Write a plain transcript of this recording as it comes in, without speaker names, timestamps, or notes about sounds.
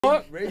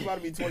Rage about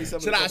to be 27.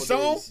 Should I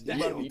show him? He's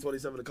about to be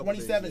 27 a couple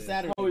 27 days.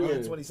 Saturday. Oh,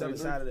 yeah. 27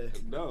 Saturday.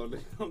 No,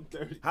 I'm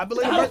 30. I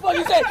believe How the fuck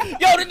you say?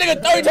 Yo, this nigga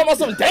 30 talking about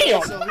some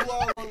damn. So who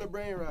all on the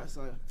Brainrot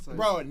side?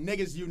 Bro,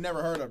 niggas you never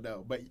heard of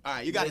though. But all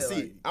right, you gotta Yeah, see.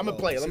 like, I'm gonna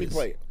play it. Let me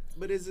play it.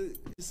 But it's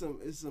some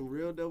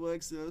real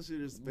XXL shit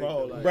or fake?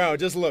 Bro, like, Bro,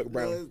 just look, No,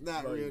 bro. it's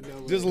not real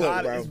double. Just look,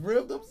 God, bro. it's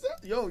real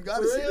themselves. Yo, you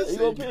gotta see this You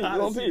shit.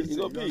 gonna peek, you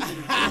gonna peek, you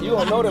gonna peek. You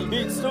gonna know them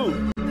beats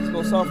too. It's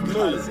gonna sound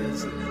familiar.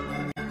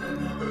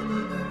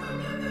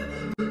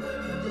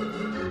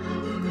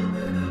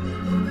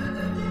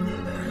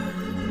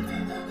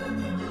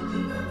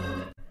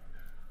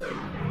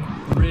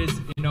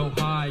 In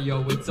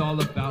Ohio, it's all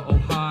about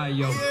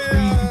Ohio. We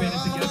banded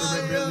together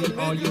and really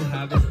all you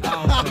have is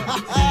alpha,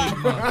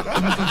 sigma.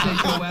 I'm gonna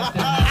take your ass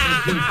down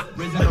at the juice.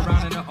 Risen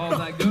around in an all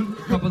black goon.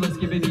 Couple of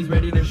skibbities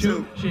ready to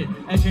shoot. Shit,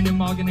 etching and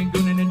mogging and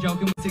gooning and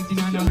joking with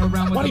 69 on the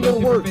round with a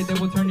different fate that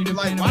will turn you to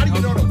Like, why do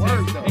you know the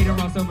words though? Ate a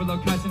Ross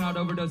overload, cashing out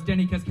overdose.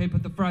 Denny Cascade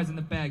put the fries in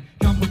the bag.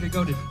 John Porter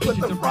goaded,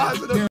 pushes the fries.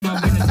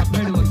 Paramount witness, I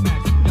pray to look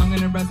max. Young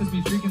and restless,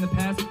 me streak in the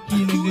past.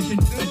 Key in ignition,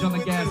 edge on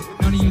the gas.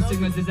 None of you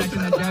signals is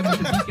acting that jab.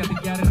 Mr. Beast got the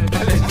gat in the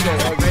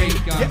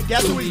back.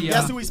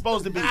 Guess who he's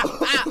supposed to be?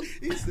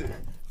 He said.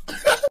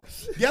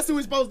 Guess who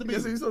he's supposed to be?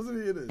 Guess who he's supposed to be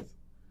it is?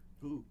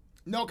 Who?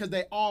 No, because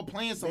they all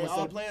playing They someone.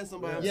 all playing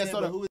somebody. Yeah, Yeah,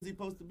 so but who is he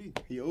supposed to be?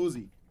 He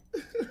Uzi.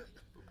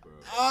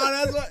 Oh,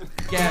 that's what.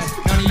 Gas,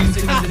 none of you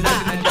signals is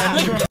acting that jab.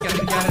 Mr. Beast got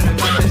the gat in the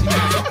back.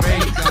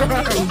 Turn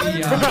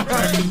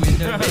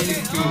you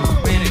into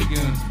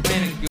Renegades.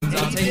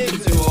 I'll take you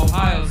to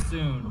Ohio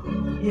soon.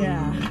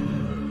 Yeah.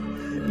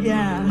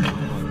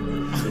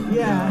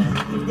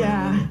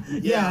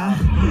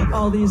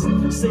 All these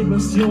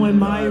statements stealing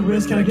my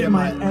wrist. Can I get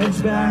my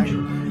edge back?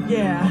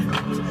 Yeah.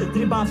 Did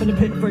he bop in the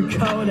pit for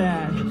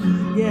Kodak?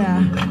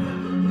 Yeah.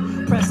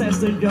 Press S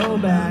to go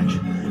back.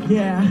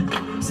 Yeah.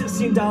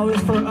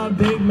 $16 for a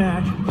Big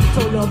Mac.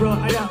 Told lil' bro,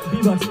 I got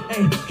V-Bucks.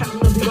 Ayy, counting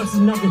the V-Bucks is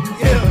nothing.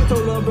 Yeah.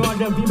 Told lil' bro, I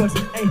got V-Bucks.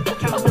 Ayy,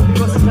 counting the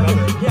V-Bucks is nothing.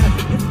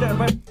 Yeah. Hit that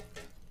right.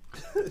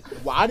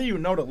 Why do you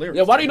know the lyrics?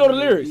 Yeah, why do you know the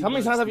lyrics? How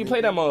many times have you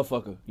played that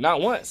motherfucker?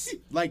 Not once.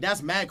 Like,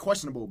 that's mad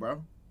questionable,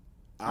 bro.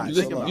 You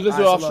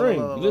listen off stream.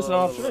 You listen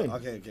off stream.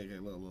 Okay,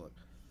 look.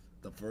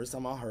 The first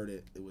time I heard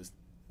it, it was,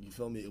 you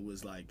feel me? It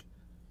was like,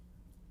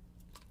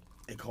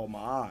 it caught my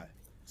eye.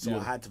 So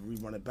I had to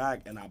rerun it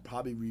back, and I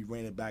probably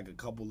reran it back a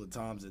couple of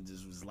times and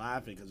just was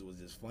laughing because it was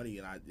just funny,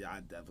 and I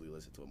definitely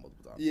listened to it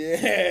multiple times.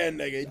 Yeah,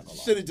 nigga. You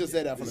should have just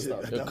said that from the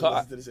start. You're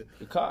caught.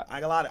 You're caught. I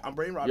ain't gonna lie, I'm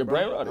Brainrot. You're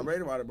Brainrot. I'm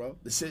Brainrot, bro.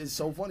 This shit is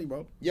so funny,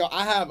 bro. Yo,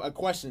 I have a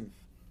question.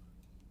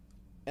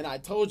 And I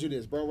told you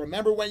this, bro.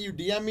 Remember when you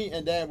DM me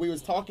and then we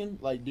was talking,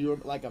 like,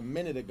 like a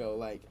minute ago,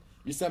 like,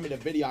 you sent me the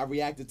video, I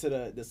reacted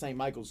to the St.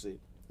 Michael shit.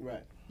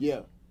 Right. Yeah.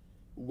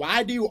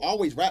 Why do you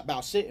always rap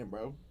about shitting,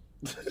 bro?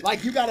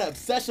 Like, you got an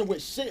obsession with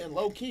shitting,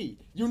 low key.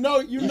 You know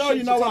what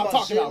I'm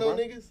talking about, bro.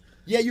 Niggas?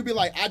 Yeah, you be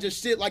like, I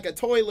just shit like a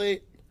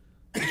toilet.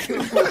 Bro, you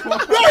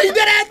did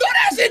that, do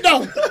that shit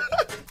though.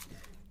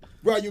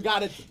 Bro, you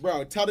got it,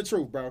 bro. Tell the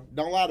truth, bro.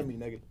 Don't lie to me,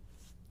 nigga.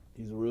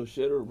 He's a real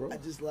shitter, bro. I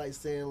just like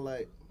saying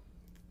like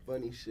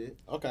funny shit.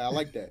 Okay, I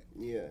like that.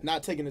 Yeah.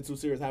 Not taking it too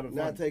serious, having fun.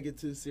 Not take it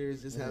too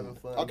serious, just having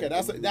fun. Okay,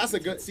 that's a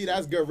good. See,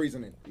 that's good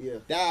reasoning. Yeah.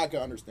 That I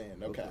can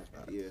understand. Okay.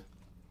 Yeah.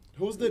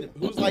 Who's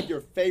like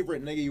your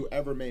favorite nigga you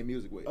ever made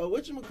music with? Oh,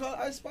 whatchamacallit?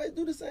 Ice Spice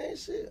do the same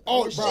shit.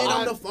 Oh, shit, bro,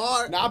 I'm the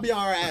fart. Nah, I'll be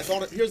on her ass.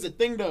 Here's the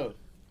thing, though.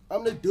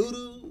 I'm the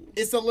doo-doo.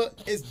 It's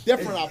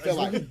different. I feel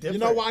like. Really You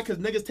know why? Because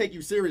niggas take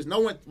you serious. No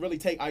one really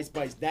take Ice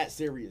Spice that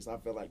serious. I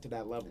feel like to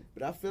that level.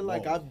 But I feel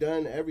like I've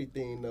done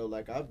everything though.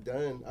 Like I've take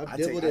dibbled and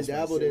Ice Spice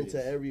dabbled serious.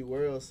 into every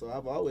world, so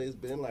I've always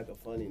been like a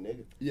funny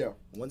nigga. Yeah.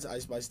 Once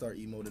Ice Spice start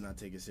emoting, I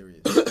take it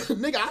serious.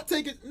 Nigga, I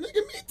take it. Nigga,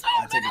 me too.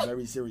 I take nigga. it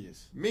very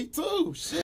serious. Me too. Shit.